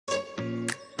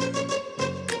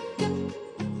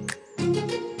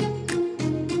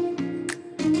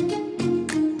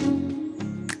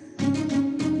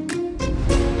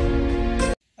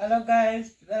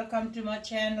guys, welcome to my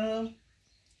channel.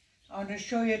 I want to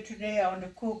show you today, I want to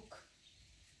cook,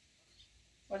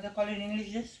 what they call it in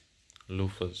English this?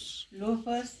 Luffas.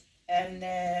 Luffas,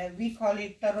 and we call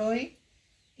it tharoi.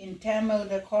 In Tamil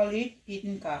they call it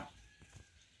pitinka.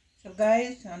 So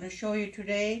guys, I want to show you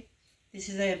today, this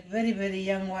is a very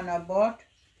young one I bought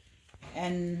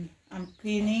and I'm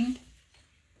cleaning.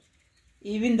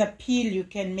 Even the peel you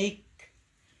can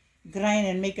grind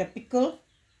and make a pickle.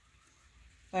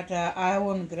 But I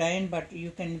won't grind, but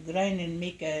you can grind and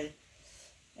make a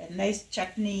nice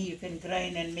chutney. You can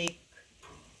grind and make,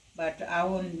 but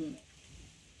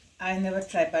I never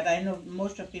tried, but I know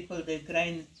most of people, they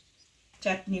grind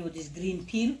chutney with this green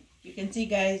peel. You can see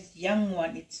guys, young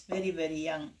one, it's very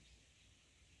young.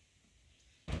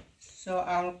 So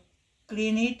I'll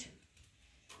clean it,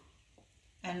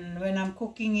 and when I'm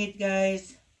cooking it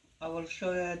guys, I will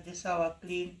show you this how I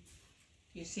clean.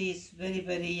 You see it's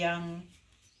very young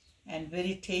and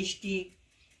very tasty.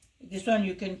 This one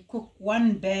you can cook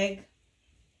one bag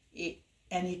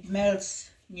and it melts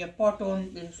in your pot.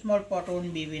 The small pot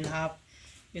won't be even half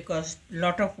because a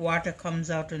lot of water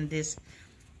comes out in this.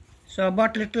 So I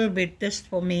bought a little bit. This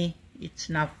for me, it's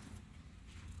enough.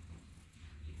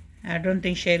 I don't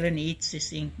think Shaylin eats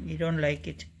this thing. He don't like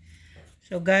it.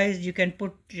 So guys, you can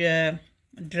put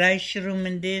dry shrimp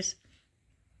in this,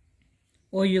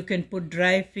 or you can put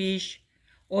dry fish,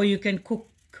 or you can cook.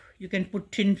 You can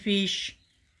put tin fish.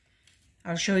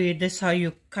 I'll show you this how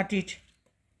you cut it.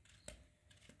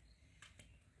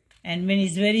 And when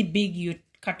it's very big, you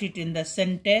cut it in the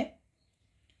center.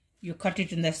 You cut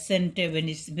it in the center when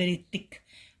it's very thick.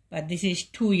 But this is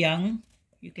too young.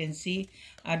 You can see.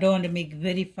 I don't want to make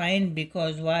very fine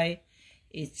because why?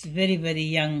 It's very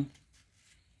young.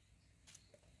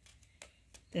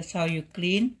 That's how you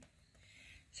clean.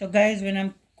 So guys, when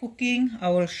I'm cooking, I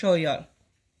will show y'all.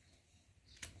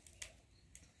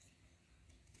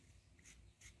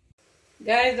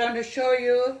 Guys, I want to show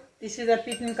you, this is the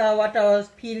pitinka what I was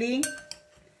peeling.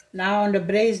 Now I want to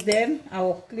braise them. I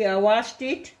washed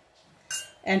it.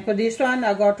 And for this one,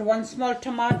 I got 1 small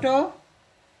tomato,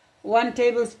 1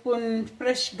 tablespoon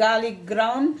fresh garlic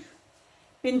ground,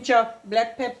 pinch of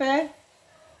black pepper,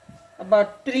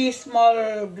 about 3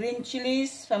 small green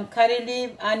chillies, some curry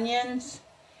leaf, onions,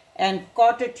 and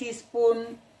 1/4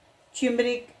 teaspoon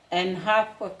turmeric, and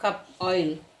 1/2 cup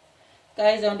oil.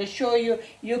 Guys, I want to show you,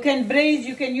 you can braise,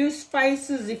 you can use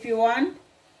spices if you want,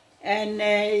 and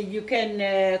you can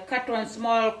cut 1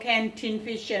 small canned tin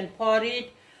fish and pour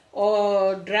it,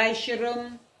 or dry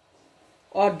shrimp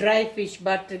or dry fish.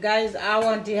 But guys, I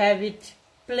want to have it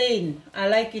plain. I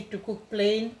like it to cook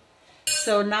plain.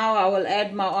 So now I will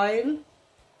add my oil,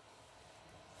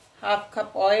 1/2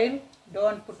 cup oil.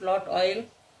 Don't put lot oil.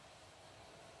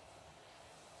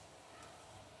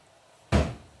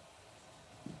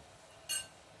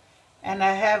 And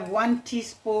I have 1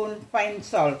 teaspoon fine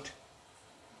salt.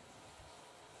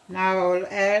 Now I will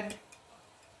add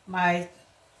my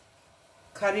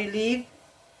curry leaf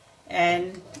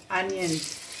and onions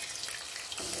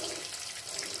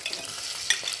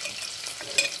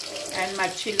and my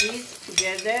chilies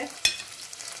together,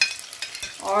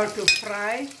 all to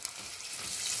fry.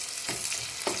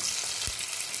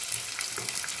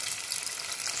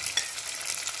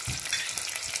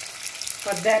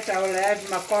 For that I will add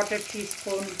my 1/4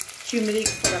 teaspoon turmeric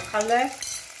for the color.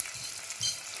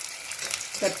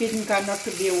 The pitinka not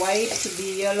to be white, to be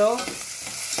yellow,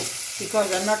 because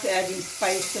I'm not adding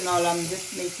spice and all, I'm just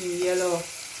making yellow.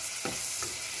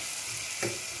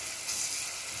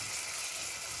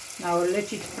 Now I'll let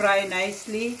it fry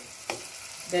nicely.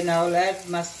 Then I'll add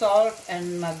my salt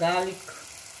and my garlic.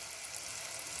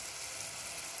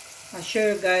 I'll show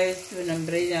you guys when I'm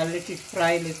braising. I'll let it fry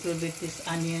a little bit, these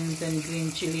onions and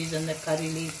green chilies and the curry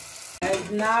leaf.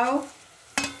 And now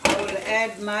I will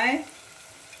add my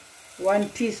 1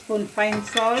 teaspoon fine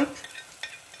salt.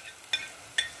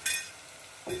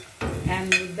 And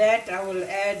with that I will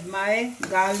add my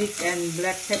garlic and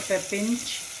black pepper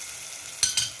pinch.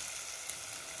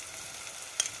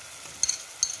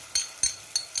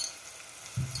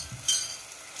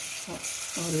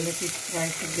 I'll let it fry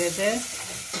together.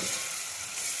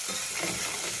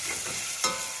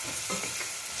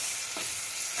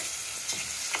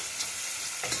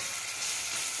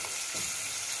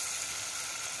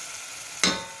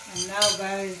 And now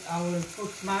guys, I will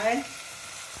put my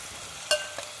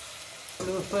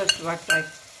first what I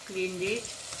cleaned it.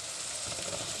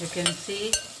 You can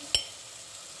see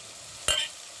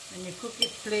when you cook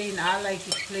it plain, I like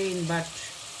it plain, but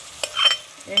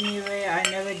anyway I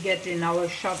never get in our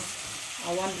shop.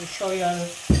 I want to show you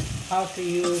how to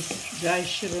use dry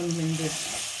shrimp in this.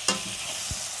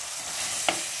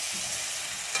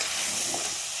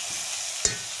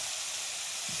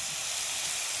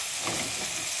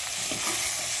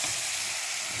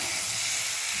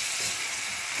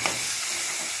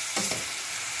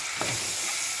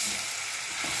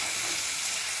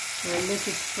 let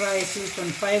it fry at least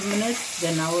on 5 minutes.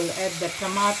 Then I will add the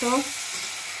tomato.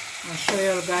 I'll show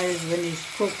you guys when it's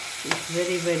cooked. It's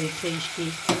very, very tasty.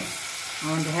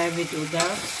 I want to have it with the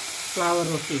flour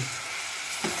roti.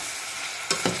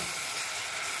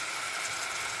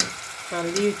 So I'll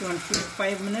leave it on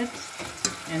 5 minutes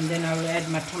and then I will add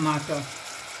my tomato.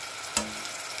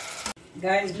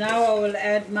 Guys, now I will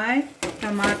add my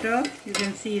tomato. You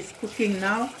can see it's cooking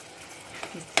now.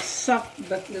 It's soft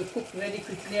but will cook very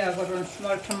quickly. I got one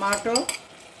small tomato.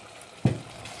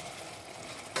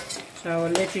 So I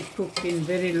will let it cook in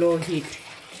very low heat.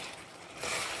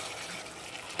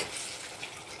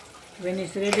 When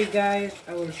it's ready, guys,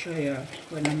 I will show you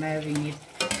when I'm having it,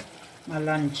 my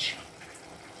lunch.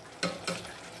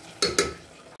 I'm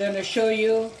going to show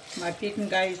you my pigeon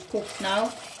guys cooked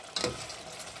now.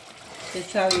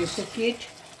 That's how you cook it.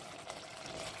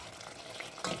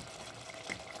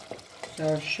 So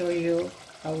I'll show you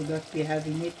how that we're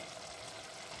having it.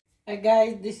 Hey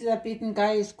guys, this is a pigeon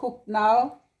guys cooked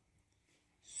now.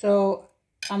 So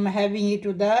I'm having it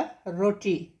with the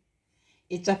roti.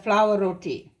 It's a flour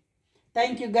roti.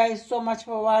 Thank you guys so much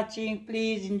for watching.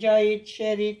 Please enjoy it,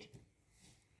 share it.